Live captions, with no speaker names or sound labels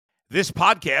This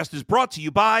podcast is brought to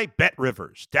you by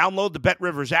BetRivers. Download the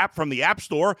BetRivers app from the App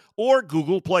Store or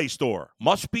Google Play Store.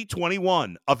 Must be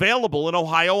 21. Available in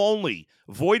Ohio only.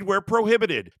 Void where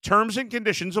prohibited. Terms and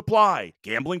conditions apply.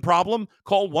 Gambling problem?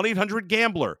 Call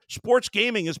 1-800-GAMBLER. Sports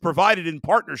gaming is provided in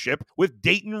partnership with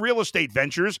Dayton Real Estate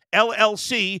Ventures,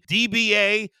 LLC,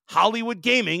 DBA, Hollywood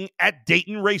Gaming at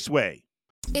Dayton Raceway.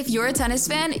 If you're a tennis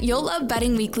fan, you'll love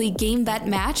Betting Weekly Game Bet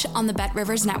Match on the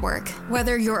BetRivers Network.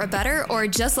 Whether you're a bettor or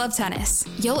just love tennis,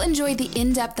 you'll enjoy the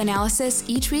in-depth analysis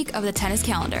each week of the tennis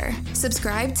calendar.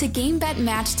 Subscribe to Game Bet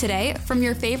Match today from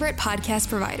your favorite podcast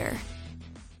provider.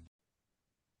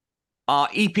 Our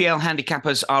EPL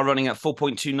handicappers are running at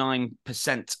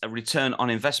 4.29% return on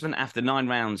investment after 9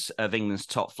 rounds of England's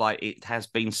top flight. It has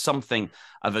been something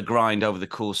of a grind over the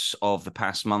course of the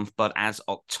past month, but as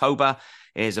October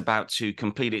is about to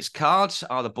complete its cards,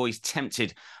 are the boys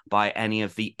tempted by any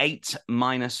of the 8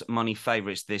 minus money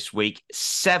favourites this week?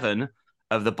 7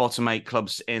 of the bottom 8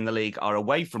 clubs in the league are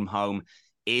away from home.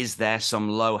 Is there some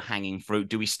low-hanging fruit?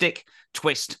 Do we stick,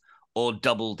 twist, or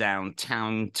double down?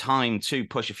 Time to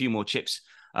push a few more chips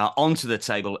onto the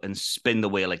table and spin the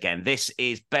wheel again. This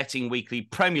is Betting Weekly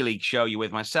Premier League show. You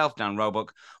with myself, Dan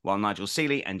Roebuck, while Nigel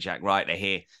Seeley and Jack Wright are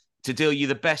here to deal you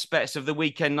the best bets of the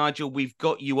weekend. Nigel, we've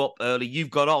got you up early.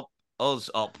 You've got us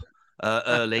up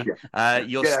early.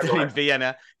 You're still in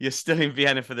Vienna. You're still in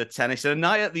Vienna for the tennis. And a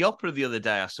night at the opera the other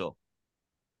day, I saw.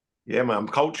 Yeah, man, I'm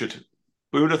cultured.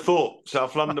 We would have thought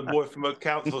South London boy from a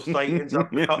council estate ends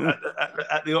up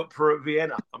at the opera at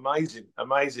Vienna. Amazing.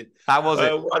 How was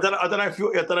it? I don't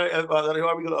know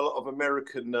why we got a lot of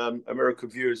American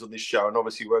viewers on this show, and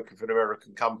obviously working for an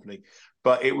American company.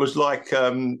 But it was like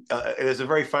there's a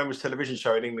very famous television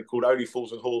show in England called Only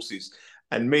Fools and Horses,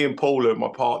 and me and Paula, my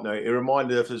partner, it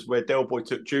reminded us where Del Boy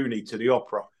took Junie to the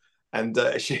opera, and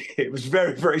it was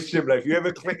very, very similar. If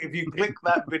you click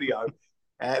that video.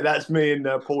 That's me and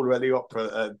Paula at the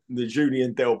opera, the Junie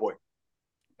and Del Boy.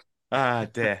 Ah,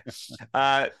 dear.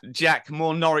 Jack,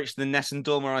 more Norwich than Nessun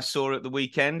Dorma I saw at the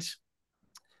weekend.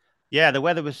 Yeah, the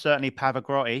weather was certainly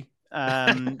Pavagrotti.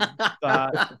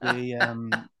 But a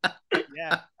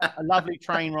lovely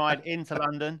train ride into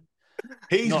London.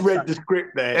 He's read the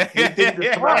script there. He didn't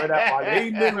just come out of that one.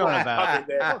 He knew what was coming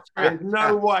there. There's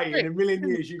no way in a million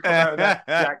years you come out of that,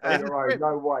 Jack, on your own.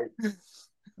 No way.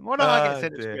 What do I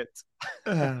get to the script?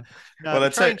 The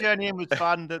train journey in was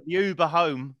fun. The Uber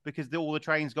home, because all the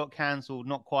trains got cancelled,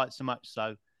 not quite so much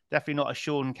so. Definitely not a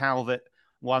Sean Calvert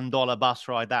 $1 bus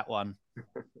ride, that one.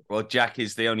 Well, Jack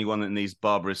is the only one that needs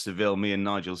Barbara Seville. Me and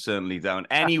Nigel certainly don't.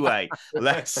 Anyway,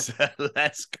 let's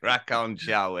crack on,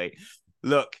 shall we?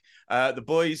 Look, the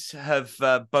boys have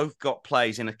both got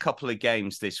plays in a couple of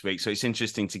games this week, so it's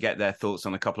interesting to get their thoughts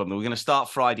on a couple of them. We're going to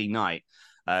start Friday night.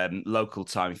 Local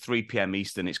time, 3 p.m.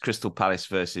 Eastern. It's Crystal Palace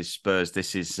versus Spurs.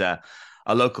 This is a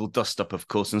local dust-up, of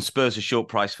course, and Spurs are short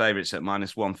price favourites at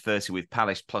minus 130 with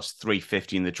Palace plus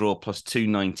 350 and the draw plus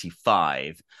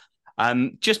 295.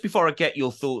 Just before I get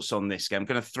your thoughts on this game, I'm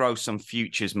going to throw some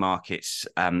futures markets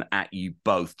at you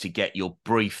both to get your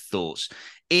brief thoughts.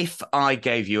 If I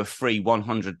gave you a free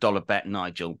 $100 bet,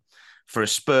 Nigel, for a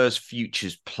Spurs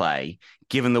futures play,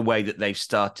 given the way that they've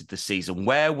started the season,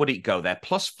 where would it go? They're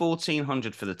plus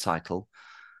 1,400 for the title.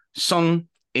 Son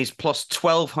is plus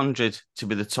 1,200 to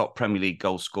be the top Premier League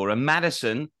goal scorer.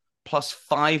 Maddison plus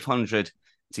 500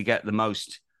 to get the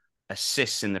most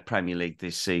assists in the Premier League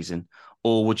this season.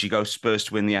 Or would you go Spurs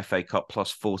to win the FA Cup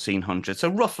plus 1,400? So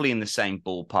roughly in the same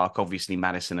ballpark. Obviously,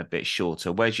 Maddison a bit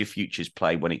shorter. Where's your futures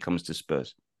play when it comes to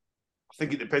Spurs? I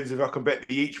think it depends if I can bet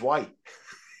the each way.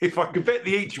 If I could bet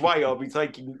the each way, I'll be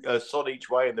taking Son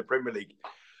each way in the Premier League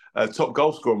top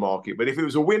goal scorer market. But if it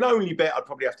was a win-only bet, I'd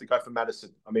probably have to go for Maddison.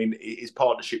 I mean, his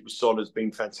partnership with Son has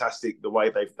been fantastic. The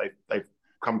way they've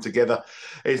come together.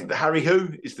 Is Harry who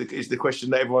is the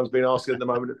question that everyone's been asking at the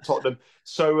moment at Tottenham.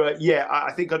 So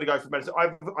I think I'd go for Maddison.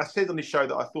 I said on this show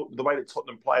that I thought the way that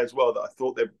Tottenham play as well, that I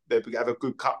thought they'd have a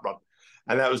good cup run.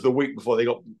 And that was the week before they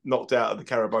got knocked out of the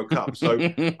Carabao Cup. So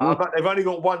they've only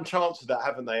got one chance of that,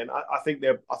 haven't they? And I think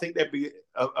they'd be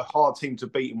a hard team to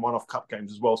beat in one-off cup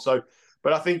games as well. So,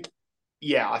 but I think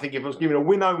if I was giving a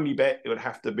win-only bet, it would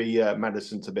have to be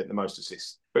Maddison to bet the most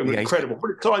assists. But it was incredible. But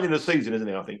it's tied in the season, isn't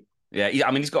it, I think? Yeah,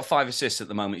 I mean, he's got 5 assists at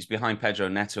the moment. He's behind Pedro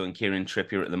Neto and Kieran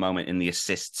Trippier at the moment in the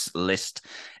assists list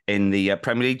in the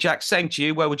Premier League. Jack, same to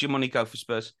you. Where would your money go for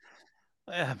Spurs?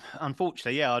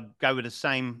 Unfortunately, I'd go with the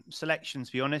same selection,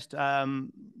 to be honest.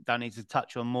 Don't need to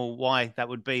touch on more why that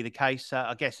would be the case.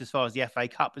 I guess as far as the FA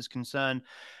Cup is concerned,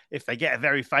 if they get a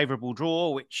very favourable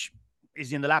draw, which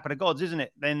is in the lap of the gods, isn't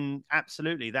it? Then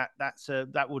absolutely, that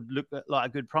would look like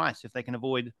a good price if they can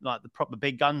avoid like the proper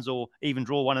big guns or even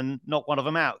draw one and knock one of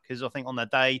them out. Because I think on their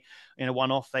day, in a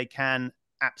one-off, they can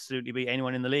absolutely beat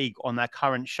anyone in the league on their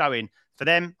current showing. For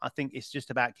them, I think it's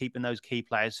just about keeping those key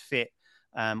players fit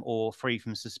or free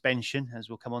from suspension, as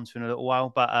we'll come on to in a little while.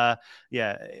 But a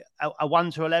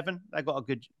 1-11, they've got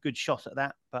a good shot at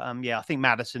that. But I think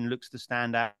Maddison looks to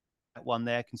stand out one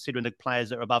there, considering the players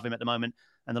that are above him at the moment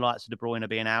and the likes of De Bruyne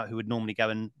being out, who would normally go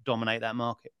and dominate that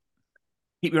market.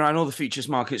 Keep your eye on all the futures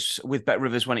markets with Bet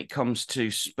Rivers when it comes to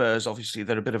Spurs. Obviously,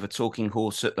 they're a bit of a talking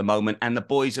horse at the moment, and the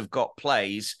boys have got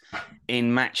plays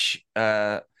in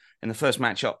the first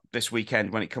matchup this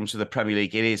weekend when it comes to the Premier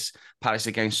League. It is Palace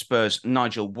against Spurs.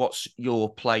 Nigel, what's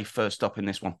your play first up in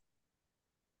this one?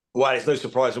 Well, it's no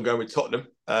surprise I'm going with Tottenham,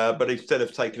 but instead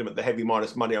of taking them at the heavy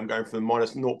minus money, I'm going for the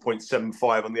minus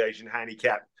 0.75 on the Asian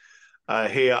handicap.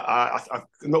 Here, I'm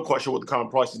not quite sure what the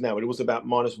current price is now, but it was about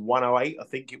minus 108, I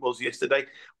think it was yesterday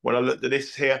when I looked at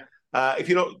this here. If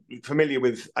you're not familiar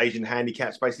with Asian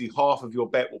handicaps, basically half of your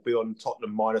bet will be on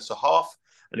Tottenham minus a half,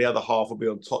 and the other half will be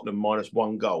on Tottenham minus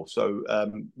 1 goal. So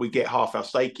we get half our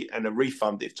stake and a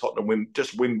refund if Tottenham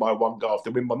win by 1 goal. If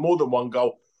they win by more than 1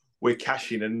 goal, we're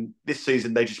cashing. And this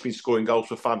season, they've just been scoring goals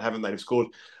for fun, haven't they? They've scored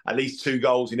at least 2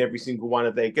 goals in every single one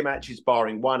of their matches,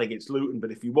 barring one against Luton.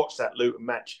 But if you watch that Luton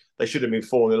match, they should have been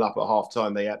 4-0 up at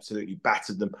half-time. They absolutely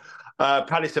battered them.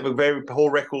 Palace have a very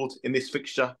poor record in this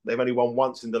fixture. They've only won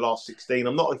once in the last 16.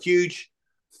 I'm not a huge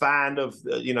fan of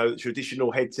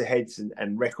traditional head-to-heads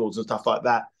and records and stuff like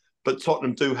that. But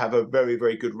Tottenham do have a very,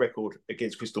 very good record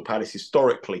against Crystal Palace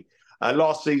historically.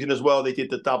 Last season as well, they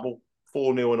did the double,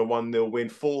 4-0 and a 1-0 win.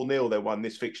 4-0 they won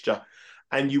this fixture.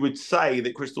 And you would say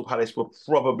that Crystal Palace were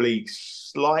probably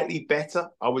slightly better,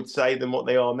 I would say, than what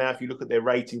they are now. If you look at their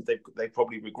ratings, they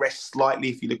probably regressed slightly.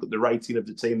 If you look at the rating of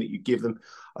the team that you give them,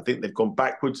 I think they've gone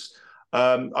backwards.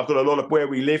 I've got a lot of where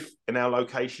we live in our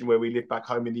location, where we live back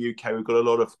home in the UK. We've got a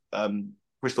lot of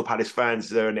Crystal Palace fans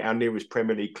there in our nearest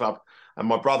Premier League club. And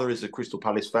my brother is a Crystal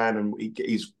Palace fan, and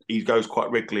he goes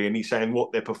quite regularly, and he's saying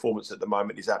what their performance at the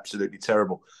moment is absolutely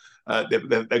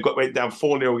went down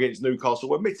 4-0 against Newcastle.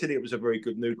 Well, admittedly, it was a very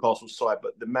good Newcastle side,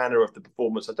 but the manner of the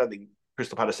performance, I don't think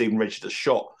Crystal Palace even registered a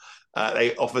shot.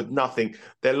 They offered nothing.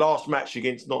 Their last match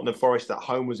against Nottingham Forest at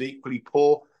home was equally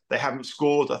poor. They haven't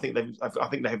scored. I think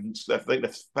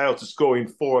they've failed to score in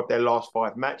 4 of their last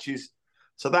 5 matches.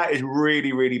 So that is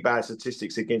really, really bad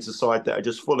statistics against a side that are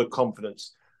just full of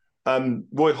confidence.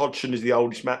 Roy Hodgson is the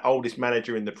oldest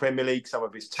manager in the Premier League. Some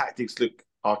of his tactics look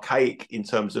archaic in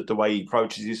terms of the way he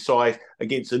approaches his side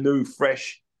against a new,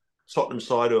 fresh Tottenham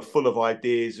side who are full of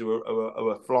ideas, who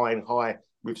are flying high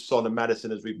with Son and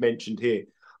Maddison, as we've mentioned here.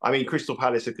 I mean, Crystal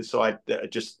Palace are a side that are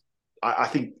just, I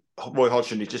think Roy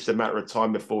Hodgson is just a matter of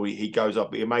time before he goes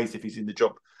up. Be amazed if he's in the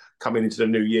job coming into the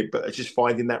new year, but it's just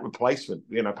finding that replacement.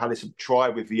 Palace have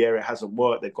tried with Vieira, it hasn't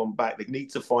worked. They've gone back. They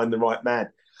need to find the right man.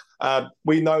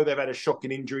 We know they've had a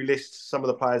shocking injury list. Some of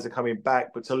the players are coming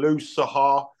back, but to lose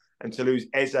Sahar and to lose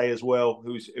Eze as well,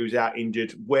 who's out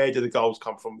injured, where do the goals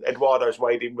come from? Eduardo's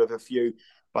weighed in with a few,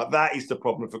 but that is the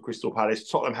problem for Crystal Palace.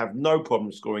 Tottenham have no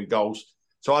problem scoring goals.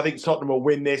 So I think Tottenham will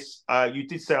win this. You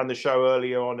did say on the show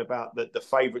earlier on about the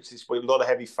favourites this week, a lot of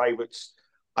heavy favourites.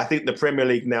 I think the Premier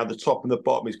League now, the top and the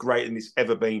bottom is greater than it's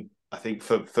ever been, I think,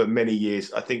 for many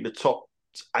years. I think the top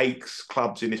 8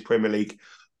 clubs in this Premier League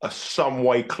are some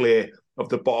way clear of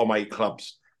the bottom 8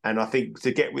 clubs. And I think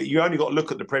you only got to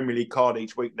look at the Premier League card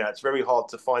each week now. It's very hard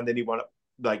to find anyone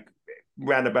like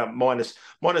round about minus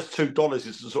 $2 is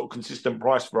the sort of consistent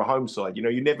price for a home side. You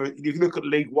look at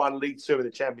League 1, League 2 of the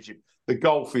Championship, the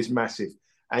gulf is massive.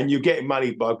 And you're getting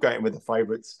money by going with the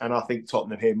favourites. And I think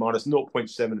Tottenham here minus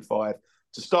 0.75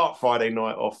 to start Friday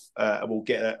night off. Will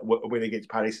get a win against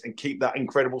Palace and keep that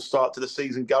incredible start to the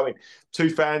season going. Two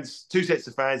sets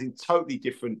of fans in totally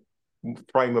different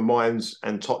frame of minds,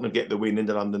 and Tottenham get the win in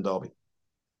the London derby.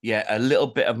 Yeah, a little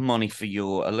bit of money for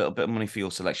your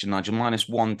selection, Nigel. Minus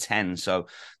 110. So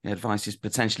the advice is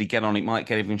potentially get on. It might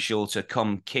get even shorter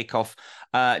come kickoff.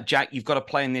 Jack, you've got to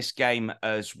play in this game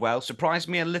as well. Surprised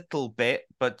me a little bit,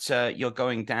 but you're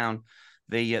going down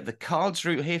the cards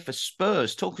route here for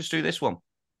Spurs. Talk us through this one.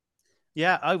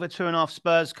 Yeah, over 2.5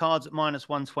 Spurs cards at minus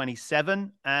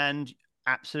 127. And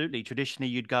absolutely, traditionally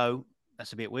you'd go,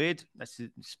 that's a bit weird. That's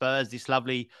Spurs, this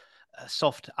lovely,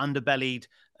 soft, underbellied,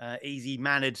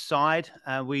 easy-mannered side.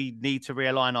 We need to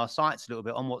realign our sights a little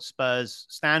bit on what Spurs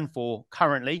stand for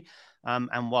currently.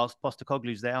 And whilst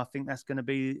Postecoglou's there, I think that's going to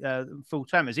be full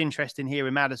term. It's interesting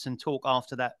hearing Maddison talk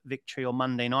after that victory on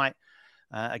Monday night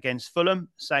against Fulham,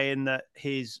 saying that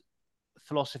his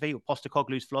philosophy, or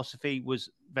Postecoglou's philosophy, was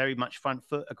very much front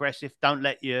foot aggressive. Don't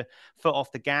let your foot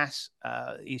off the gas.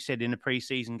 He said in the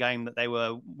pre-season game that they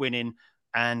were winning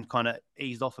and kind of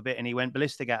eased off a bit, and he went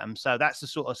ballistic at them. So that's the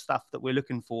sort of stuff that we're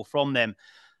looking for from them.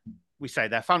 We say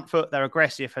they're front foot, they're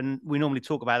aggressive, and we normally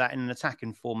talk about that in an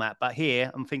attacking format. But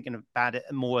here, I'm thinking about it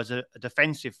more as a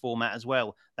defensive format as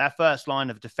well. Their first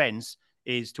line of defence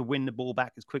is to win the ball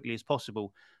back as quickly as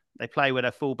possible. They play with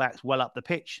their fullbacks well up the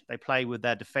pitch. They play with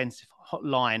their defensive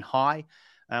line high.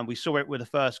 We saw it with the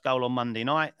first goal on Monday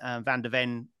night. Van der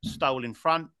Ven stole in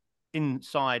front,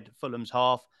 inside Fulham's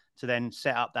half, to then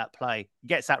set up that play.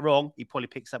 Gets that wrong, he probably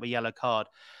picks up a yellow card.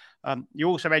 You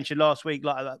also mentioned last week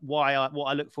what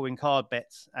I look for in card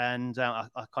bets, and I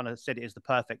kind of said it is the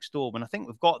perfect storm, and I think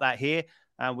we've got that here.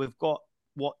 We've got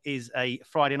what is a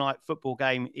Friday night football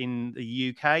game in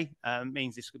the UK.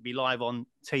 Means this could be live on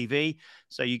TV,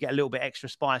 so you get a little bit extra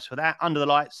spice for that. Under the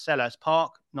lights, Selhurst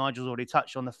Park. Nigel's already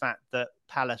touched on the fact that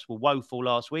Palace were woeful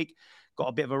last week. Got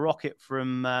a bit of a rocket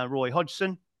from Roy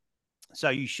Hodgson, so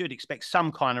you should expect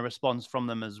some kind of response from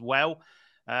them as well.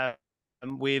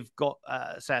 And we've got,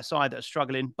 a side that are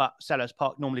struggling, but Selhurst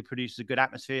Park normally produces a good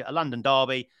atmosphere, a London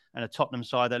derby, and a Tottenham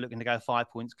side that are looking to go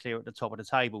 5 points clear at the top of the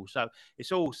table. So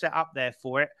it's all set up there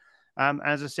for it.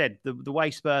 As I said, the way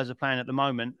Spurs are playing at the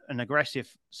moment, an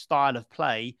aggressive style of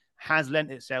play has lent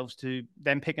itself to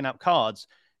them picking up cards.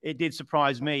 It did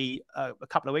surprise me a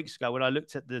couple of weeks ago when I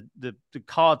looked at the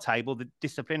card table, the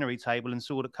disciplinary table, and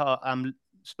saw that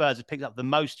Spurs had picked up the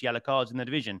most yellow cards in the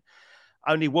division.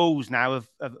 Only Wolves now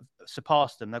have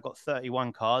surpassed them. They've got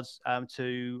 31 cards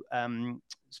to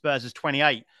Spurs'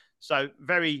 28. So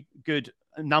very good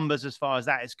numbers as far as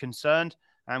that is concerned.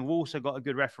 And we've also got a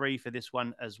good referee for this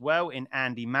one as well in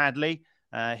Andy Madley.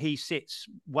 He sits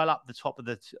well up the top of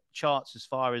the charts as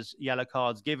far as yellow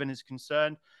cards given is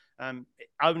concerned.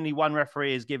 Only one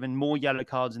referee has given more yellow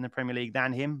cards in the Premier League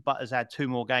than him, but has had 2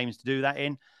 more games to do that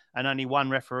in. And only one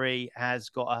referee has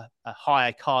got a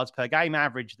higher cards per game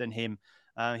average than him.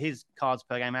 His cards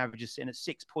per game average is sitting at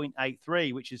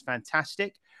 6.83, which is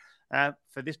fantastic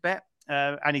for this bet.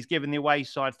 And he's given the away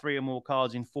side 3 or more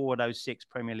cards in 4 of those 6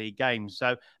 Premier League games.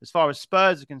 So as far as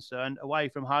Spurs are concerned, away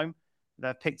from home,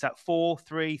 they've picked up 4,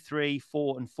 3, 3,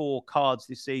 4, and 4 cards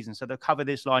this season. So they'll cover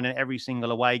this line in every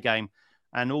single away game.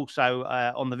 And also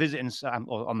on the visiting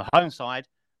or on the home side,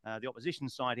 the opposition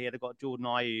side here, they've got Jordan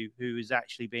Ayew, who has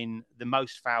actually been the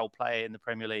most foul player in the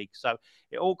Premier League. So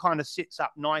it all kind of sits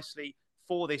up nicely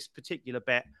for this particular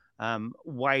bet.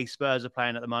 Way Spurs are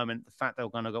playing at the moment, the fact they're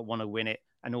going to want to win it,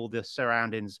 and all the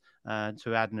surroundings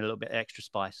to add in a little bit extra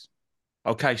spice.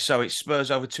 Okay, so it's Spurs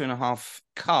over 2.5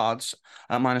 cards.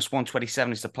 Minus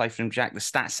 127 is the play from Jack. The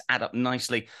stats add up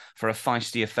nicely for a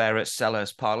feisty affair at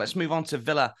Selhurst Park. Let's move on to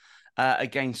Villa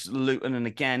against Luton. And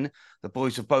again, the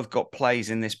boys have both got plays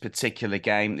in this particular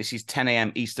game. This is 10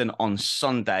 a.m. Eastern on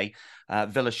Sunday.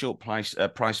 Villa short price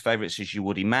favourites, as you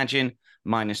would imagine,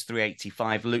 minus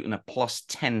 385. Luton are plus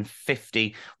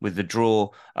 1050 with the draw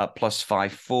plus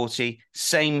 540.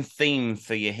 Same theme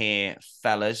for you here,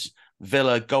 fellas.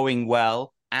 Villa going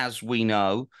well, as we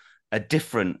know. A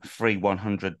different free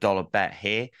 $100 bet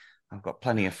here. I've got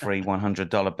plenty of free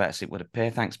 $100 bets, it would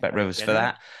appear. Thanks, Bet Rivers, for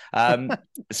that.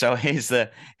 So here's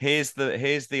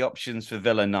the options for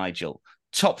Villa, Nigel.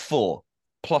 Top 4,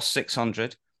 plus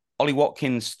 600. Ollie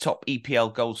Watkins, top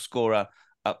EPL goal scorer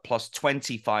at plus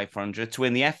 2,500. To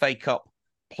win the FA Cup,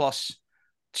 plus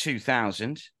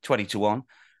 2,000, 20-1.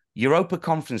 Europa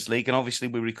Conference League, and obviously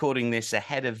we're recording this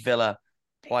ahead of Villa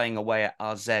playing away at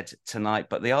RZ tonight,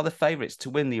 but they are the favourites to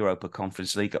win the Europa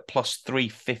Conference League at plus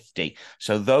 350.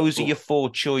 So those are your 4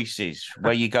 choices.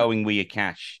 Where you going with your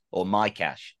cash, or my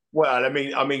cash? Well, I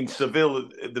mean, Seville,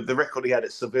 the record he had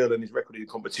at Seville and his record in the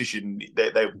competition,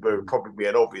 they were probably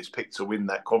an obvious pick to win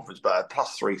that conference. But at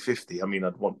plus 350, I mean, I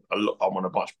want a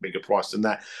much bigger price than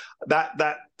that.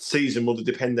 That season will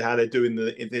depend on how they're doing.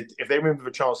 If they win with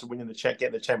a chance of winning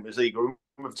getting the Champions League, or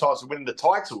with a chance of winning the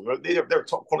title, they're a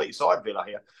top quality side, Villa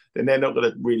here. Then they're not going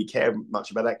to really care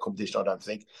much about that competition, I don't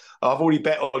think. I've already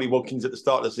bet Ollie Watkins at the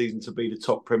start of the season to be the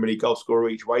top Premier League goal scorer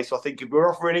each way. So I think if we're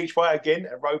offering each way again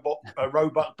at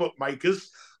Roebuck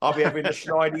bookmakers, I'll be having a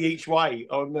Schneider each way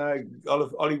on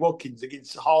Ollie Watkins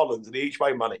against Haaland and the each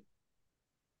way money.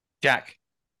 Jack.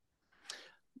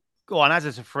 Go on, as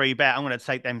it's a free bet, I'm going to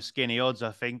take them skinny odds,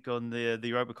 I think, on the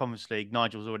Europa Conference League.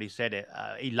 Nigel's already said it.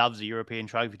 He loves a European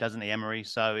trophy, doesn't he, Emery?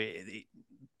 So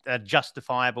they're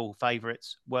justifiable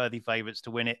favourites, worthy favourites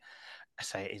to win it. I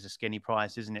say it is a skinny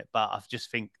price, isn't it? But I just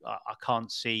think I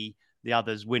can't see the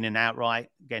others winning outright.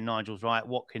 Again, Nigel's right.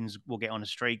 Watkins will get on a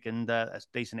streak, and that's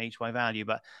decent each way value.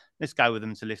 But let's go with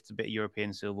them to lift a bit of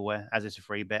European silverware, as it's a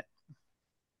free bet.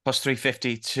 Plus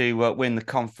 350 to win the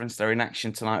conference. They're in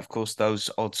action tonight. Of course, those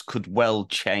odds could well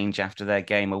change after their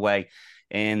game away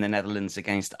in the Netherlands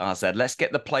against AZ. Let's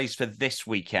get the plays for this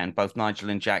weekend. Both Nigel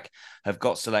and Jack have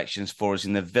got selections for us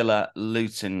in the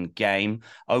Villa-Luton game.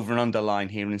 Over and underline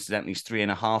here, incidentally, is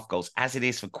 3.5 goals, as it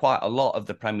is for quite a lot of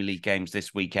the Premier League games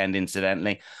this weekend,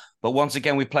 incidentally. But once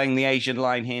again, we're playing the Asian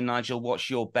line here. Nigel, what's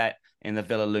your bet in the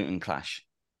Villa-Luton clash?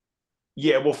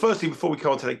 Yeah, well, firstly, before we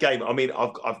come on to the game, I mean,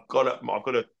 I've got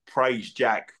to praise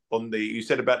Jack on you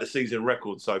said about the season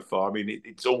record so far. I mean,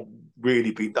 it's all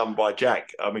really been done by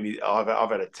Jack. I mean, I've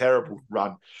had a terrible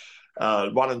run,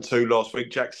 1 and 2 last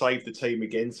week. Jack saved the team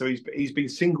again, so he's been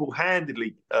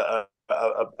single-handedly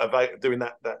doing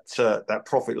that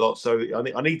profit lot. So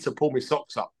I need to pull my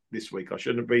socks up this week. I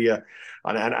shouldn't be, and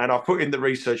I've put in the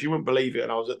research. You wouldn't believe it.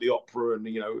 And I was at the opera and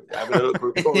having a look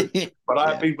for it. But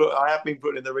I have been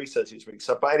putting in the research this week.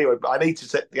 So, but anyway, I need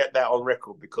to get that on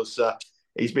record because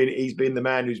he's been the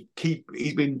man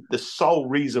he's been the sole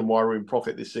reason why we're in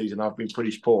profit this season. I've been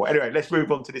pretty poor. Anyway, let's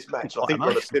move on to this match. I think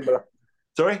we're on a similar.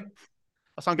 Sorry,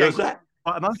 I'm getting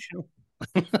quite emotional.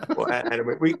 Well,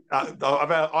 anyway,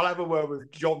 I'll have a word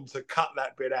with John to cut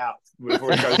that bit out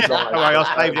before it goes live. All right,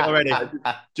 I've saved it already.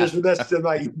 Just for this to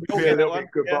make you feel a little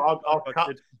bit good, but I'll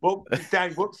cut. Well,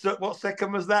 Dan, what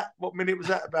second was that? What minute was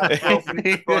that? About 12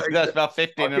 minutes. That's about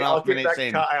 15 and a half minutes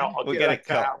in. We'll get it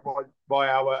cut out by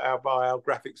our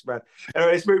graphics man.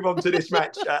 Anyway, let's move on to this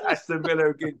match. Aston Villa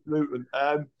against Luton.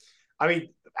 I mean,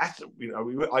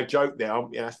 I joke now.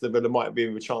 Aston Villa might be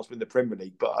in a chance to win the Premier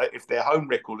League, but if their home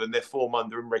record and their form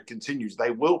under Imre continues,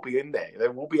 they will be in there. They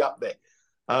will be up there.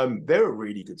 They're a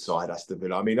really good side, Aston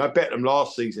Villa. I mean, I bet them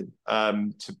last season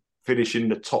to finish in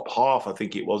the top half. I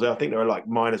think it was. I think they were like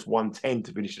minus 110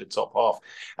 to finish in the top half,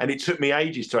 and it took me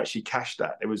ages to actually cash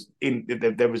that. There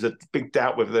was a big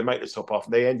doubt whether they make the top half,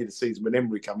 and they ended the season with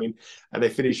Emery coming, and they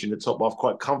finished in the top half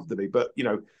quite comfortably. But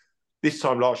this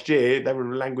time last year, they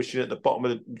were languishing at the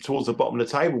towards the bottom of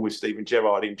the table with Steven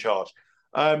Gerrard in charge.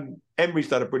 Emery's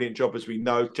done a brilliant job, as we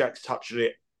know. Jack's touched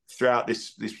it throughout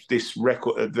this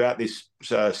record, throughout this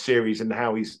series, and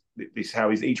how he's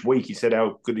each week he said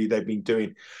how good they've been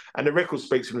doing, and the record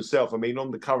speaks for himself. I mean, on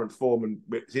the current form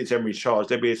and since Emery's charge,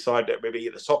 they'll be a side that maybe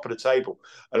at the top of the table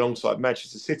alongside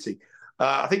Manchester City.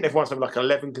 I think they've won something like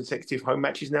 11 consecutive home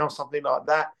matches now, something like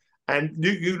that. And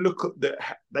you look at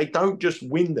they don't just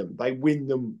win them; they win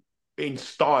them in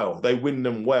style. They win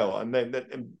them well. And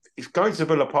then it's going to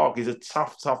Villa Park is a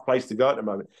tough place to go at the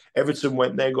moment. Everton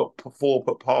went there, got 4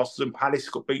 put past them. Palace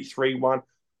got beat 3-1.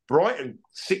 Brighton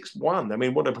 6-1. I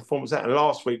mean, what a performance that! And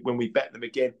last week when we bet them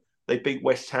again, they beat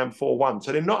West Ham 4-1.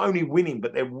 So they're not only winning,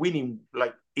 but they're winning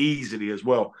like easily as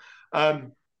well.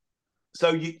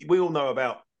 So we all know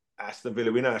about Aston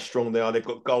Villa. We know how strong they are. They've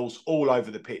got goals all over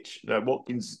the pitch.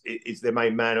 Watkins is their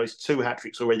main man. He's 2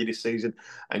 hat-tricks already this season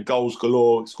and goals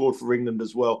galore. Scored for England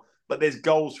as well. But there's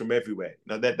goals from everywhere.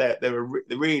 They're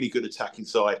a really good attacking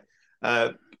side.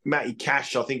 Matty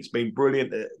Cash, I think, has been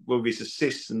brilliant with his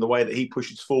assists and the way that he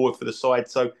pushes forward for the side.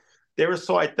 So they're a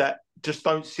side that just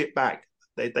don't sit back.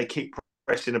 They keep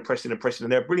pressing and pressing and pressing.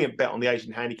 And they're a brilliant bet on the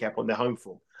Asian handicap on their home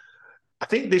form. I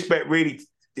think this bet really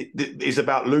is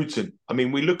about Luton. I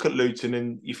mean, we look at Luton,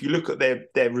 and if you look at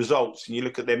their results and you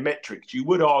look at their metrics, you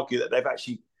would argue that they've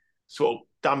actually sort of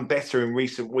done better in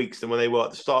recent weeks than when they were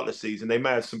at the start of the season. They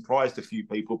may have surprised a few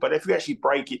people, but if you actually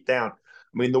break it down,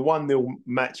 I mean, the 1-0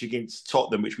 match against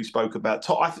Tottenham, which we spoke about,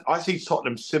 I see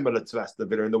Tottenham similar to Aston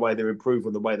Villa in the way they're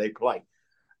improving, the way they play.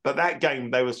 But that game,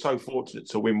 they were so fortunate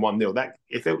to win 1-0. That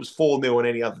if it was 4-0 on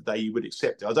any other day, you would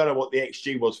accept it. I don't know what the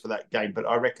XG was for that game, but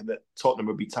I reckon that Tottenham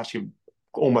would be touching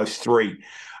almost 3,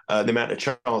 the amount of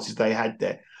chances they had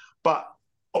there. But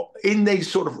in these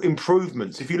sort of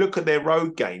improvements, if you look at their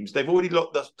road games, they've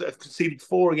conceded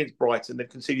 4 against Brighton, they've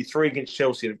conceded 3 against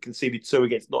Chelsea, and they've conceded 2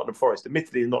 against Nottingham Forest.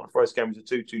 Admittedly, the Nottingham Forest game was a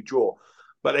 2-2 draw,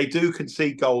 but they do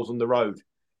concede goals on the road.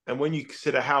 And when you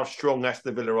consider how strong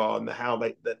Aston Villa are and how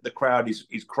the crowd is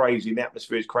crazy and the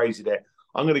atmosphere is crazy there,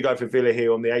 I'm going to go for Villa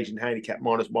here on the Asian handicap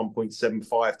minus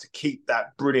 1.75 to keep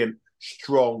that brilliant,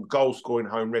 strong goal-scoring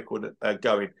home record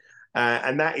going.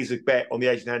 And that is a bet on the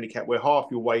Asian handicap where half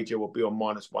your wager will be on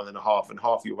minus 1.5 and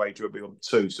half your wager will be on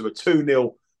 2. So a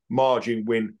 2-0 margin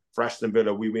win for Aston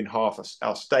Villa. We win half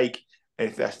our stake. And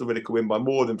if Aston Villa can win by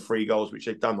more than 3 goals, which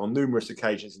they've done on numerous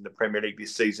occasions in the Premier League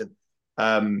this season,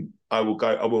 I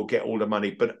will get all the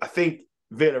money. But I think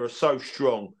Villa are so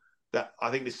strong that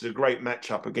I think this is a great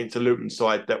matchup against a Luton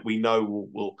side that we know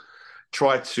will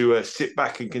try to sit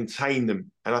back and contain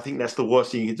them, and I think that's the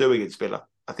worst thing you can do against Villa.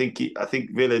 I think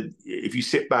Villa, if you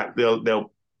sit back,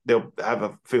 they'll have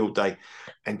a field day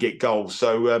and get goals.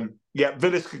 So Yeah,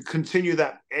 Villa could continue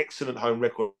that excellent home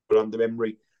record under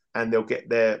Emery, and they'll get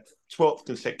their 12th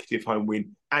consecutive home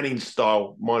win, and in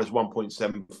style, minus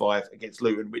 1.75 against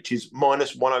Luton, which is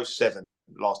minus 107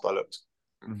 last I looked.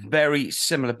 Very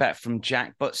similar bet from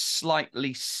Jack, but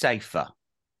slightly safer.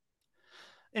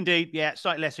 Indeed, yeah,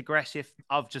 slightly less aggressive.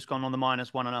 I've just gone on the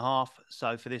minus 1.5.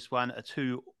 So for this one, a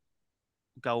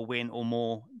 2-goal win or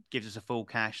more gives us a full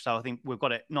cash. So I think we've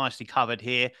got it nicely covered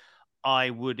here.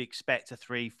 I would expect a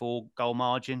 3-4 goal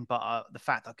margin, but the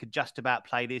fact I could just about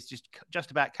play this just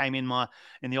about came in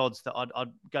the odds that I'd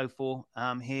go for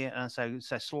here, and so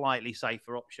it's a slightly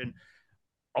safer option.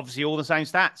 Obviously, all the same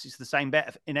stats. It's the same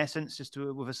bet in essence, just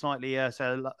with a slightly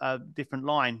different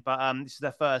line. But this is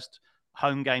their first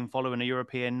home game following a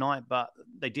European night, but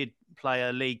they did play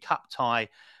a League Cup tie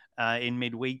in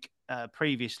midweek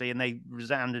previously, and they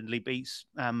resoundingly beats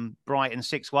Brighton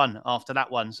 6-1 after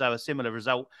that one. So a similar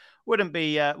result wouldn't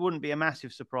be a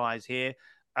massive surprise here.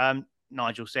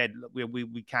 Nigel said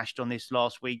we cashed on this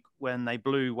last week when they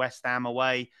blew West Ham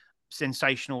away.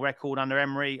 Sensational record under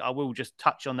Emery. I will just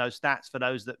touch on those stats for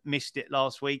those that missed it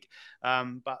last week.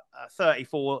 But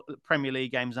 34 Premier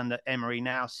League games under Emery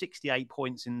now, 68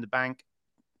 points in the bank.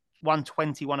 Won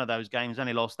 21 of those games,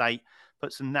 only lost 8.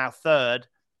 Puts them now third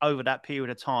over that period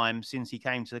of time since he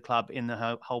came to the club in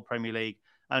the whole Premier League.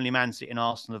 Only Man City and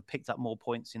Arsenal have picked up more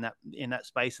points in that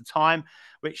space of time,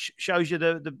 which shows you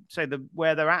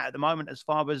where they're at the moment as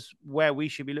far as where we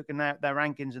should be looking at their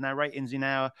rankings and their ratings in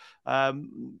our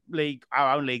league,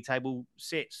 our own league table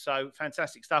sits. So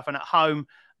fantastic stuff. And at home,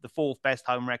 the 4th best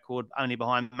home record, only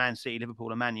behind Man City,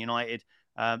 Liverpool, and Man United.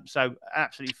 So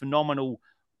absolutely phenomenal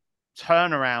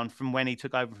turnaround from when he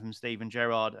took over from Steven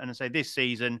Gerrard. And I say this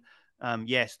season,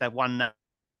 yes, they've won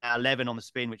 11 on the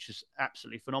spin, which is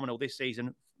absolutely phenomenal this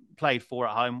season. Played 4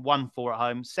 at home, won 4 at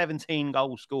home, 17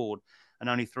 goals scored and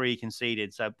only 3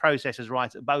 conceded. So process is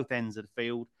right at both ends of the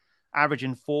field,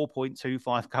 averaging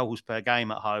 4.25 goals per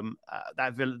game at home.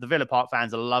 The Villa Park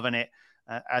fans are loving it.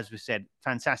 As we said,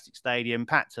 fantastic stadium,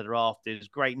 packed to the rafters,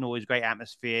 great noise, great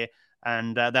atmosphere.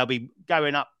 And they'll be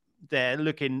going up there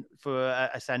looking for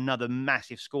another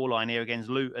massive scoreline here against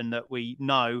Luton that we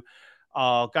know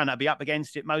are going to be up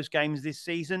against it most games this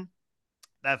season.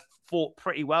 They've fought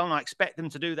pretty well, and I expect them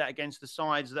to do that against the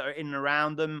sides that are in and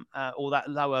around them, or that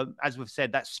lower, as we've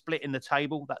said, that split in the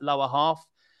table, that lower half.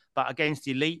 But against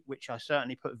elite, which I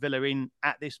certainly put Villa in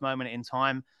at this moment in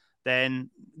time, then,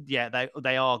 yeah,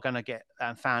 they are going to get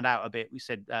found out a bit. We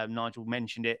said, Nigel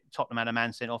mentioned it, Tottenham had a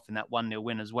man sent off in that 1-0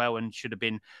 win as well and should have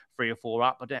been 3 or 4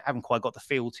 up. I haven't quite got the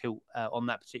field tilt on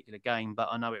that particular game, but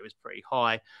I know it was pretty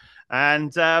high.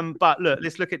 And but look,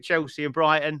 let's look at Chelsea and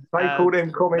Brighton. Take all them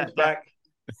comments back.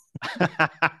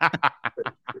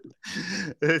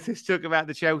 Let's talk about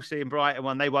the Chelsea and Brighton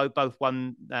one. They both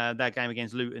won their game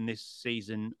against Luton this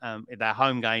season, their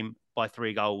home game, by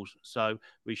 3 goals. So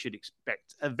we should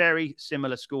expect a very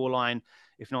similar scoreline,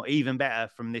 if not even better,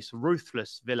 from this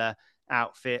ruthless Villa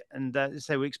outfit. And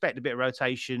so we expect a bit of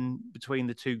rotation between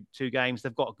the two games.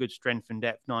 They've got a good strength and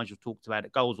depth. Nigel talked about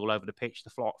it. Goals all over the pitch.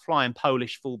 The flying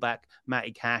Polish fullback,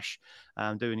 Matty Cash,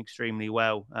 doing extremely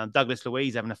well. Douglas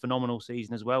Luiz having a phenomenal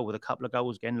season as well with a couple of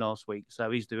goals again last week.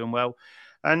 So he's doing well.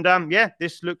 And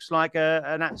this looks like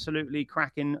an absolutely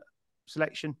cracking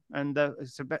selection. And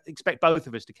expect both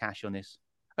of us to cash on this.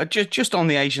 Just on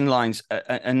the Asian lines,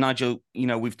 and Nigel,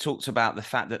 we've talked about the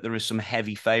fact that there are some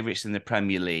heavy favourites in the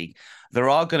Premier League. There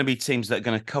are going to be teams that are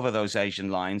going to cover those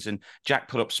Asian lines, and Jack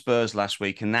put up Spurs last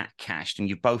week, and that cashed, and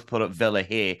you both put up Villa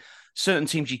here. Certain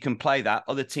teams you can play that.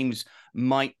 Other teams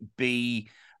might be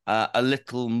a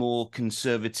little more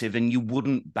conservative, and you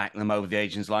wouldn't back them over the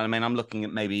Asians line. I mean, I'm looking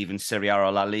at maybe even Serie A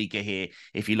or La Liga here.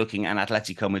 If you're looking at an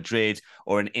Atletico Madrid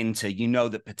or an Inter, you know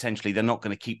that potentially they're not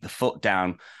going to keep the foot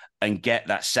down and get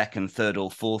that 2nd, 3rd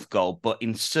or 4th goal. But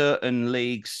in certain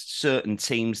leagues, certain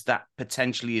teams, that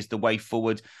potentially is the way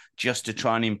forward just to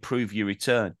try and improve your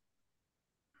return.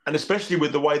 And especially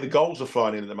with the way the goals are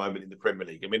flying in at the moment in the Premier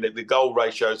League. I mean, the goal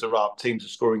ratios are up. Teams are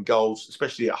scoring goals,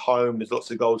 especially at home. There's lots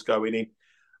of goals going in.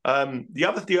 A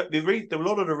lot of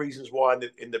the reasons why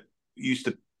used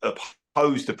to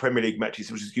oppose the Premier League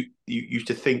matches was you used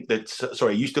to think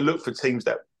that, used to look for teams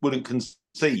that wouldn't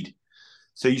concede.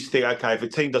 So you used to think, okay, if a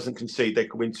team doesn't concede, they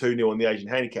could win 2-0 on the Asian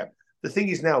handicap. The thing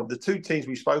is now, the 2 teams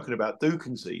we've spoken about do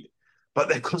concede, but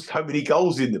they've got so many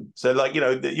goals in them. So,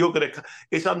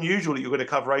 it's unusual that you're going to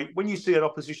cover 8. When you see an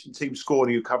opposition team score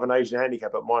and you cover an Asian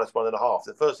handicap at -1.5,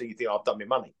 the first thing you think, I've done my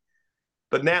money.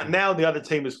 But now the other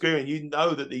team is scoring. You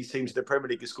know that these teams in the Premier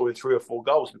League are scoring 3 or 4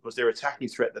 goals because their attacking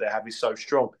threat that they have is so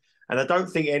strong. And I don't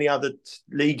think any other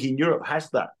league in Europe has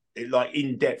that. like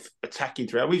in-depth attacking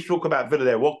threat. We talk about Villa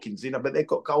there, Watkins, but they've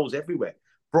got goals everywhere.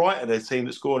 Brighton are a team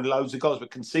that's scoring loads of goals but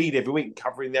concede every week,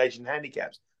 covering the Asian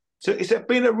handicaps. So it's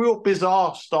been a real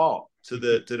bizarre start to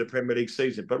the Premier League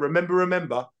season. But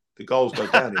remember, the goals go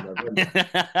down in November.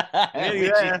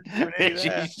 Which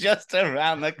is just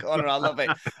around the corner. I love it.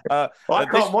 I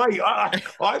can't wait.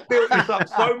 I built this up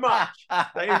so much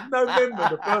that in November,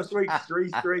 the first week,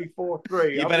 3-3,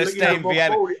 4-3. You better stay in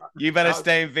Vienna. You better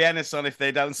stay in Vienna, son, if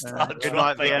they don't start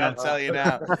dropping. I'll tell you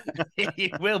now.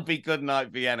 It will be good night,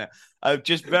 Vienna.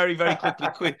 Just very, very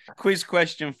quickly, quiz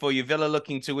question for you. Villa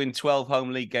looking to win 12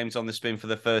 home league games on the spin for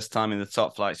the first time in the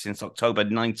top flight since October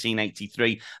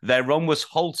 1983. Their run was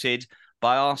halted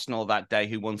by Arsenal that day,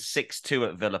 who won 6-2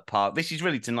 at Villa Park. This is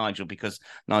really to Nigel because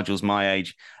Nigel's my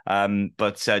age.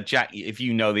 But Jack, if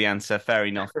you know the answer, fair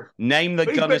enough. Name the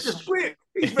Gunners.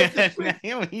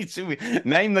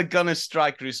 Name the Gunners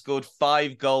striker who scored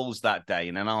 5 goals that day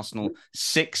in an Arsenal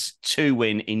 6-2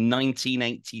 win in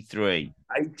 1983.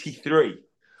 83.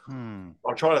 I'm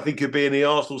trying to think of being the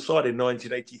Arsenal side in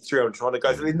 1983. I'm trying to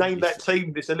go. So they name that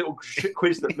team. It's a little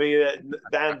quiz that me and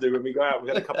Dan do when we go out.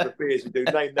 We've had a couple of beers. We do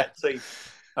name that team.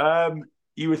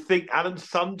 You would think Alan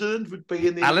Sunderland would be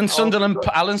in the Alan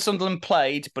Sunderland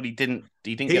played, but he didn't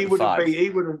get the 5. He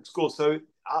wouldn't score. So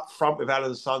up front with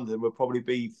Alan Sunderland would probably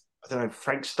be, I don't know,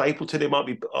 Frank Stapleton. It might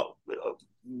be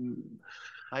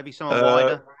maybe someone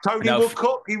wider. Tony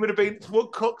Woodcock. He would have been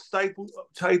Woodcock,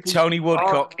 Stapleton. Tony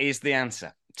Woodcock is the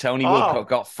answer. Tony Woodcock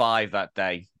got 5 that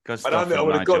day. I don't think I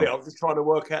would have got it. I was just trying to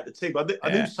work out the team. I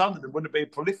knew Sunderland wouldn't have been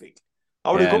prolific.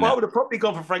 I would have probably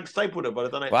gone for Frank Stapleton, but I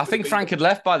don't know. Well, I think Frank had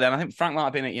left by then. I think Frank might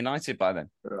have been at United by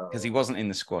then because he wasn't in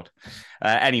the squad.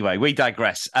 Anyway, we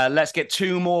digress. Let's get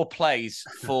 2 more plays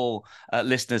for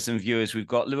listeners and viewers. We've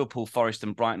got Liverpool, Forest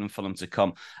and Brighton and Fulham to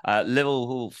come.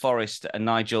 Liverpool, Forest and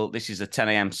Nigel, this is a 10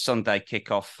 a.m. Sunday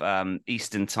kickoff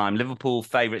Eastern time. Liverpool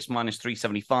favourites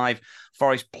 -375,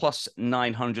 Forest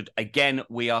 +900. Again,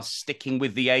 we are sticking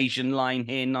with the Asian line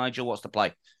here. Nigel, what's the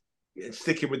play?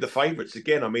 Sticking with the favourites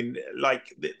again. I mean,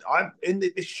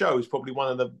 this show is probably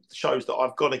one of the shows that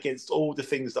I've gone against all the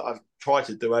things that I've tried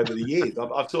to do over the years.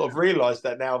 I've sort of realised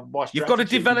that now. You've got to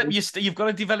develop your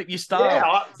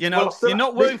style. Yeah, you're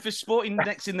not working for Sporting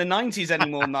Next in the 90s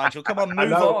anymore, Nigel. Come on,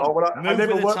 move on. I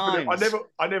never worked for them.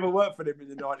 I never worked for them in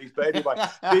the 90s. But anyway,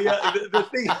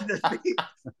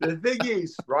 the thing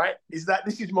is, right, is that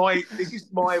this is my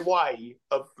way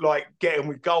of like getting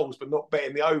with goals, but not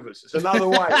betting the overs. It's another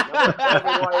way.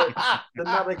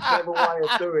 Another clever way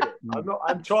of doing it.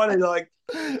 I'm trying to like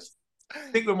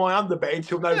stick with my underbet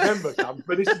until November comes,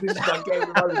 but this is like getting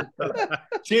with overs,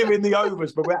 cheering the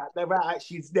overs, but without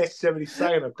actually necessarily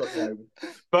saying I've got the overs.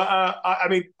 But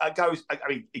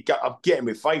I'm getting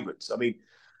with favourites. I mean,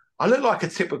 I look like a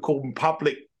typical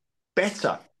public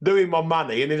better doing my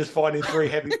money and then just finding 3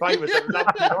 heavy favourites and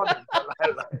lumping on them.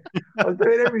 I'm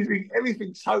doing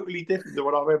everything totally different than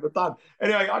what I've ever done.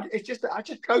 Anyway, I just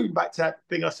going back to that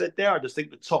thing I said there. I just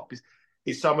think the top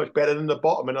is so much better than the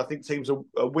bottom, and I think teams are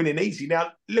winning easy.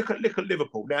 Now look at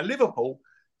Liverpool. Now Liverpool,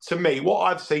 to me, what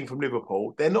I've seen from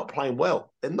Liverpool, they're not playing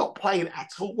well. They're not playing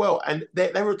at all well, and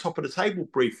they were at the top of the table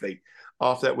briefly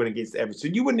after that win against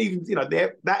Everton. You wouldn't even,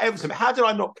 that Everton. How did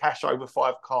I not cash over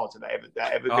 5 cards in that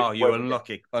Everton? Oh, you're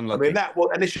unlucky. I mean,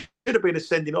 and it should have been a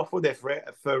sending off there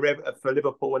for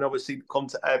Liverpool, and obviously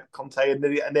Conte, and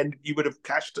then you would have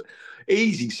cashed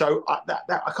easy. So I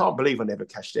can't believe I never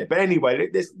cashed there. But anyway,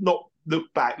 let's not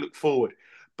look back, look forward.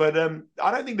 But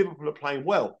I don't think Liverpool are playing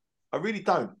well. I really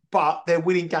don't. But they're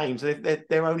winning games, and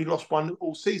they're only lost 1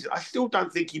 all season. I still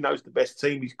don't think he knows the best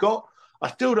team he's got. I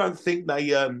still don't think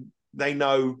they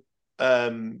know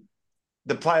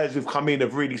the players who've come in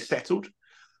have really settled.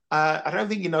 I don't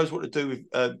think he knows what to do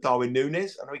with Darwin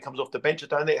Núñez. I know he comes off the bench. I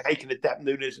don't think he can adapt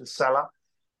Núñez and Salah.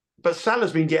 But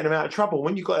Salah's been getting him out of trouble.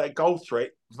 When you've got that goal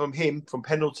threat from him, from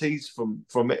penalties, from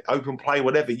open play,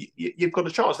 whatever, you've got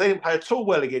a chance. They didn't play at all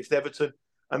well against Everton,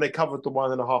 and they covered the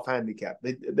 1.5 handicap.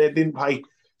 They didn't play.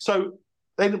 So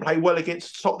they didn't play well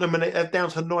against Tottenham, and they're down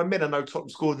to 9 men. I know Tottenham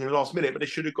scored in the last minute, but they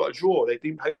should have got a draw. They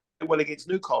didn't play well against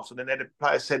Newcastle, and then they had a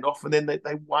player sent off, and then they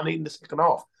won in the second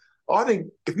half. I think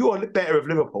if you're better of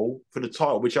Liverpool for the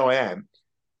title, which I am,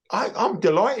 I'm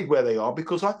delighted where they are,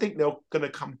 because I think they're going to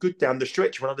come good down the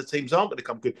stretch when other teams aren't going to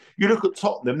come good. You look at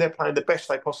Tottenham, they're playing the best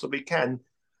they possibly can.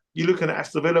 You're looking at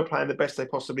Aston Villa playing the best they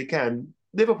possibly can.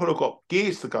 Liverpool have got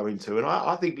gears to go into, and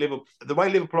I think Liverpool, the way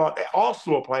Liverpool are,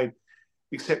 Arsenal are playing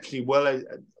exceptionally well,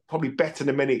 probably better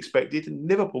than many expected, and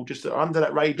Liverpool just under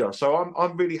that radar. So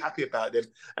I'm really happy about them,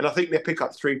 and I think they'll pick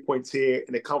up 3 points here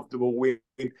in a comfortable win.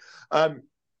 If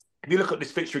you look at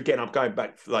this fixture again, I'm going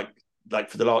back like like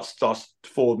for the last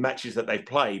 4 matches that they've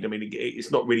played. I mean,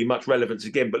 it's not really much relevance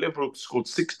again, but Liverpool scored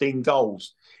 16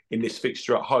 goals in this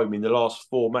fixture at home in the last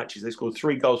 4 matches. They scored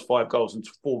 3 goals, 5 goals, and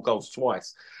 4 goals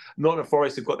twice. Nottingham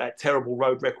Forest have got that terrible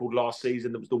road record last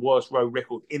season. That was the worst road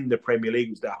record in the Premier League.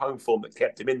 It was their home form that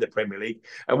kept them in the Premier League.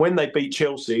 And when they beat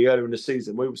Chelsea earlier in the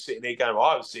season, we were sitting there going,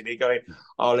 I was sitting here going,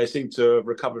 oh, they seem to have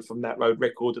recovered from that road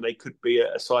record and they could be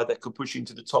a side that could push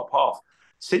into the top half.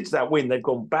 Since that win, they've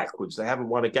gone backwards. They haven't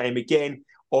won a game again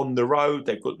on the road.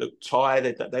 They've got look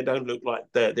tired. They don't look like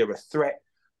they're a threat.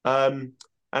 And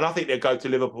I think they'll go to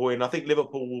Liverpool, and I think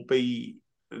Liverpool will be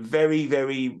very,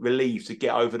 very relieved to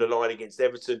get over the line against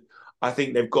Everton. I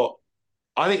think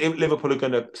Liverpool are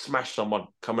going to smash someone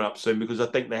coming up soon because I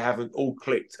think they haven't all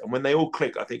clicked. And when they all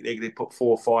click, I think they're going to put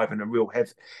 4 or 5 in a real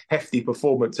hefty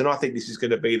performance. And I think this is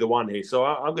going to be the one here. So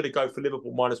I'm going to go for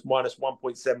Liverpool minus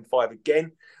 1.75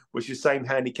 again, which is the same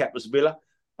handicap as Villa.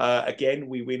 Again,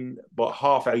 we win by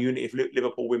half our unit if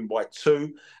Liverpool win by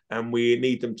 2, and we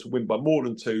need them to win by more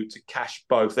than 2 to cash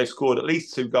both. They've scored at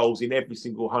least 2 goals in every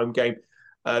single home game.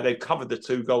 They've covered the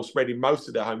 2-goal spread in most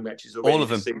of their home matches already. All of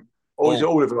them.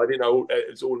 All of them. I didn't know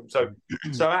it's all of them.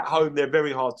 So at home, they're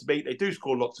very hard to beat. They do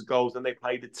score lots of goals, and they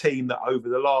play the team that over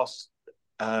the last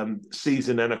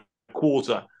season and a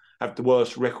quarter have the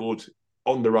worst record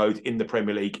on the road in the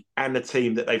Premier League, and the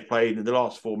team that they've played in the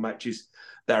last 4 matches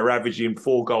that are averaging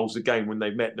 4 goals a game when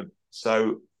they've met them.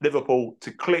 So Liverpool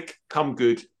to click, come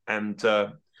good, and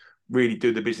really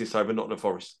do the business over Nottingham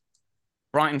Forest.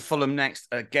 Brighton Fulham next,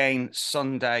 again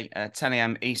Sunday, 10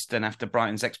 a.m. Eastern after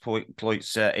Brighton's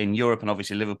exploits in Europe, and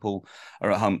obviously Liverpool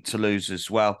are at home to lose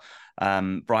as well.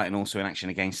 Brighton also in action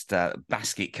against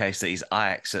basket case that is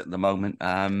Ajax at the moment.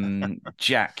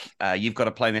 Jack, you've got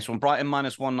to play in this one. Brighton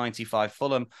minus 195,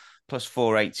 Fulham plus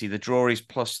 480. The draw is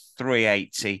plus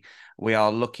 380. We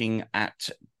are looking at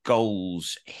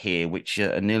goals here, which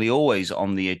are nearly always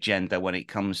on the agenda when it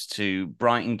comes to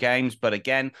Brighton games. But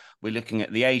again, we're looking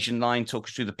at the Asian line. Talk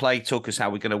us through the play. Talk us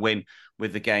how we're going to win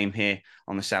with the game here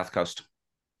on the South Coast.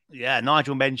 Yeah,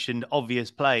 Nigel mentioned obvious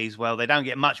plays. Well, they don't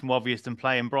get much more obvious than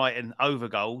playing Brighton over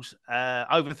goals.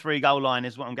 Over 3-goal line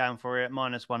is what I'm going for here at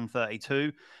minus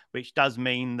 132, which does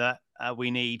mean that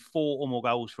we need 4 or more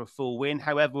goals for a full win.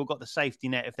 However, we've got the safety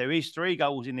net. If there is 3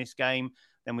 goals in this game,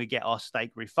 then we get our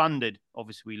stake refunded.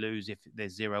 Obviously, we lose if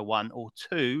there's 0-1 or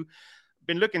 2.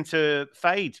 Been looking to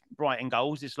fade Brighton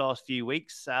goals this last few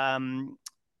weeks.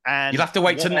 And you'll have to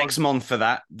wait till next month for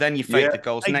that. Then you fade the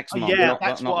goals next month. Yeah,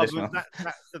 not this month.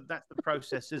 That's the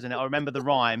process, isn't it? I remember the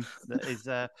rhyme that is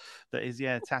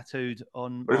tattooed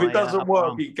on. But if it doesn't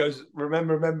work, it goes.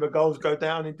 Remember, goals go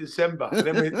down in December.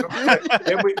 Then we're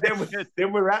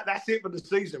at. That's it for the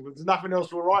season. There's nothing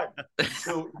else we're right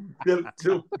till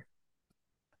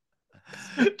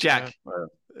Jack.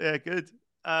 Yeah, good.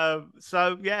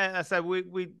 So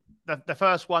the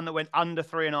first one that went under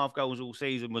 3.5 goals all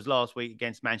season was last week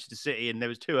against Manchester City, and there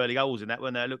was 2 early goals in that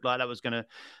when it looked like that was going to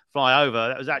fly over.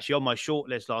 That was actually on my short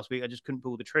list last week. I just couldn't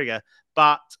pull the trigger.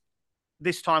 But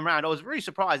this time round, I was very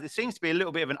surprised. There seems to be a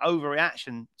little bit of an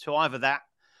overreaction to either that,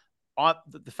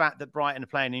 the fact that Brighton are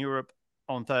playing in Europe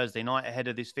on Thursday night ahead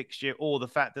of this fixture, or the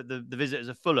fact that the visitors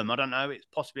are Fulham. I don't know. It's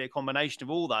possibly a combination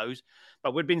of all those.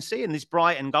 But we've been seeing this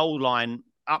Brighton goal line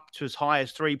up to as high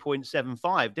as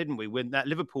 3.75, didn't we, with that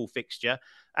Liverpool fixture,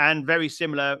 and very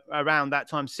similar around that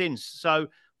time since. So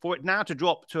for it now to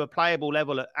drop to a playable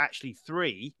level at actually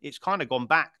 3, it's kind of gone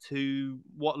back to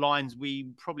what lines we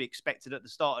probably expected at the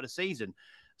start of the season.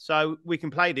 So we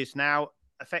can play this now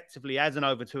effectively as an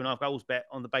over 2.5 goals bet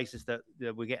on the basis that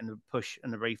we're getting the push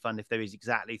and the refund if there is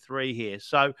exactly 3 here.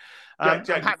 So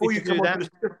Jack, before you come on to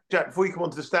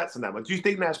the stats on that one, do you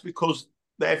think that's because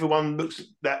that everyone looks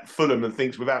at Fulham and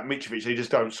thinks without Mitrovic they just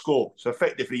don't score? So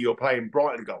effectively you're playing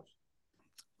Brighton goals.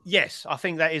 Yes, I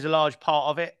think that is a large part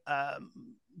of it. I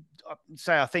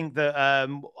think that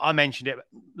I mentioned it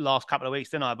last couple of weeks,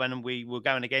 didn't I, when we were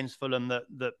going against Fulham,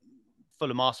 that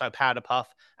Fulham are so powder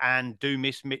puff and do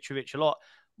miss Mitrovic a lot.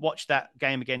 Watched that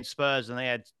game against Spurs and they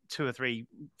had 2 or 3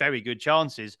 very good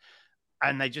chances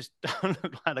and they just don't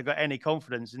look like they got any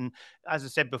confidence. And as I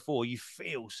said before, you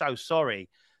feel so sorry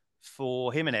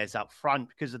for Jimenez up front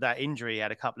because of that injury he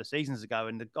had a couple of seasons ago.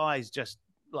 And the guy's just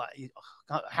like,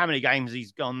 how many games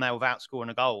he's gone now without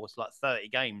scoring a goal? It's like 30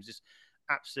 games. It's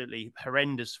absolutely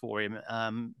horrendous for him.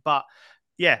 But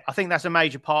yeah, I think that's a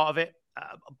major part of it.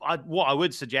 What I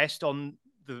would suggest on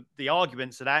the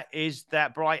arguments of that is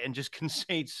that Brighton just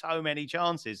concedes so many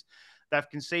chances. They've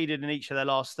conceded in each of their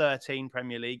last 13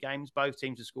 Premier League games. Both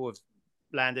teams have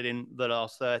landed in the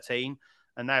last 13,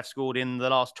 and they've scored in the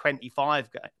last 25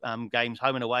 games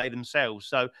home and away themselves.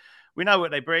 So we know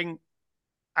what they bring.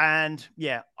 And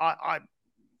yeah, I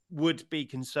would be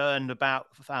concerned about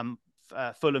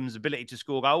Fulham's ability to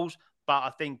score goals. But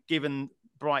I think given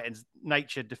Brighton's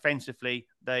nature defensively,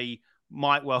 they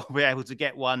might well be able to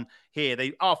get one here.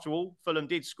 After all, Fulham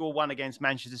did score one against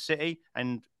Manchester City,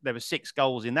 and there were 6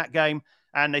 goals in that game.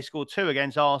 And they scored 2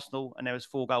 against Arsenal, and there was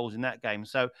 4 goals in that game.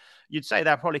 So you'd say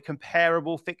they're probably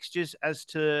comparable fixtures as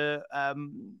to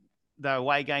their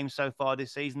away games so far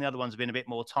this season. The other ones have been a bit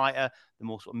more tighter, the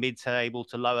more sort of mid-table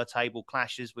to lower table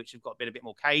clashes, which have got been a bit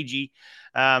more cagey.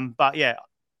 But yeah,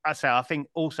 I think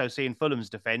also seeing Fulham's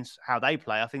defence, how they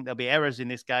play, I think there'll be errors in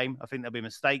this game. I think there'll be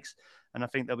mistakes, and I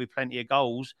think there'll be plenty of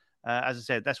goals. As I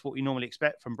said, that's what we normally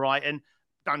expect from Brighton.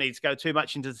 Don't need to go too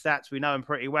much into the stats. We know them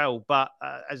pretty well. But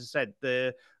as I said,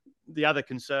 the other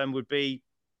concern would be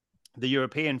the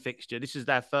European fixture. This is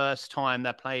their first time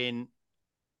they're playing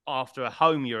after a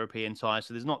home European tie,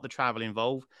 so there's not the travel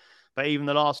involved. But even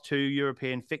the last 2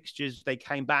 European fixtures, they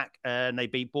came back and they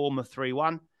beat Bournemouth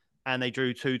 3-1. And they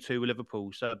drew 2-2 with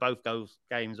Liverpool. So both those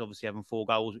games obviously having 4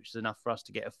 goals, which is enough for us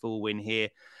to get a full win here.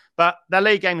 But their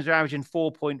league games are averaging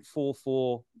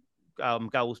 4.44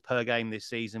 goals per game this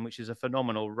season, which is a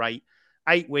phenomenal rate.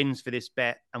 8 wins for this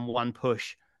bet and 1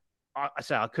 push.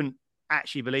 I couldn't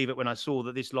actually believe it when I saw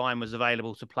that this line was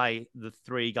available to play the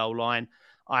 3-goal line.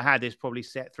 I had this probably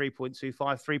set 3.25,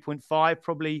 3.5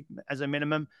 probably as a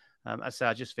minimum. I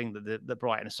just think that the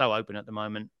Brighton are so open at the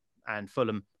moment and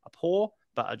Fulham are poor.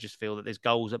 But I just feel that there's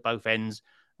goals at both ends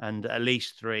and at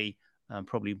least 3,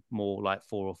 probably more like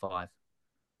 4 or 5.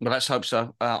 Well, let's hope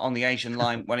so. On the Asian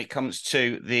line, when it comes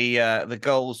to the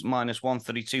goals, minus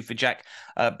 132 for Jack.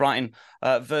 Brighton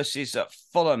versus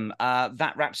Fulham.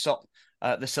 That wraps up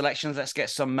the selections. Let's get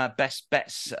some best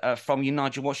bets from you,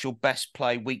 Nigel. What's your best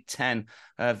play week 10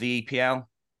 of the EPL?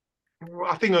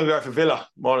 I think I'm going to go for Villa,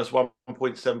 minus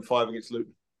 1.75 against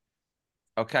Luton.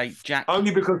 Okay, Jack.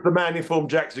 Only because the man informed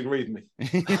Jack's agreed with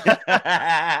me.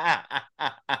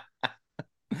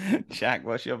 Jack,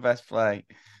 what's your best play?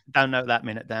 Don't know that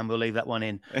minute, Dan. We'll leave that one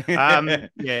in. Yeah,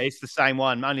 it's the same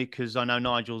one, only because I know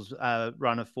Nigel's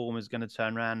run of form is going to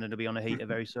turn around and it'll be on a heater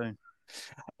very soon.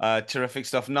 Terrific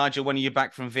stuff. Nigel, when are you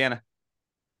back from Vienna?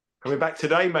 Coming back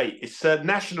today, mate. It's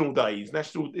National Day.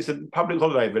 It's a public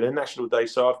holiday, but a National Day.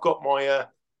 So I've got my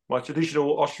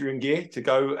traditional Austrian gear to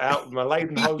go out with my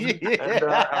Lederhosen, and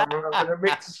I'm going to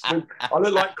mix. I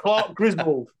look like Clark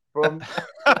Griswold from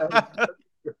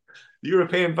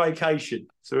European Vacation.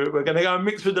 So we're going to go and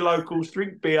mix with the locals,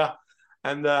 drink beer,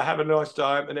 and have a nice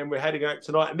time. And then we're heading out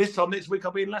tonight. And this time next week,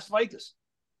 I'll be in Las Vegas.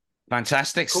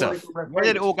 Fantastic stuff. Where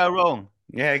did it all go wrong?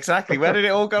 Yeah, exactly. Where did it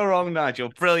all go wrong, Nigel?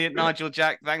 Brilliant, Nigel.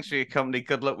 Jack, thanks for your company.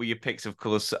 Good luck with your picks, of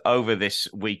course, over this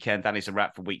weekend. That is a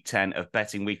wrap for week 10 of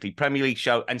Betting Weekly Premier League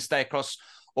show. And stay across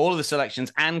all of the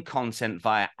selections and content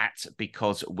via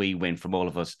 @BecauseWeWin. From all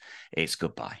of us, it's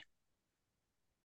goodbye.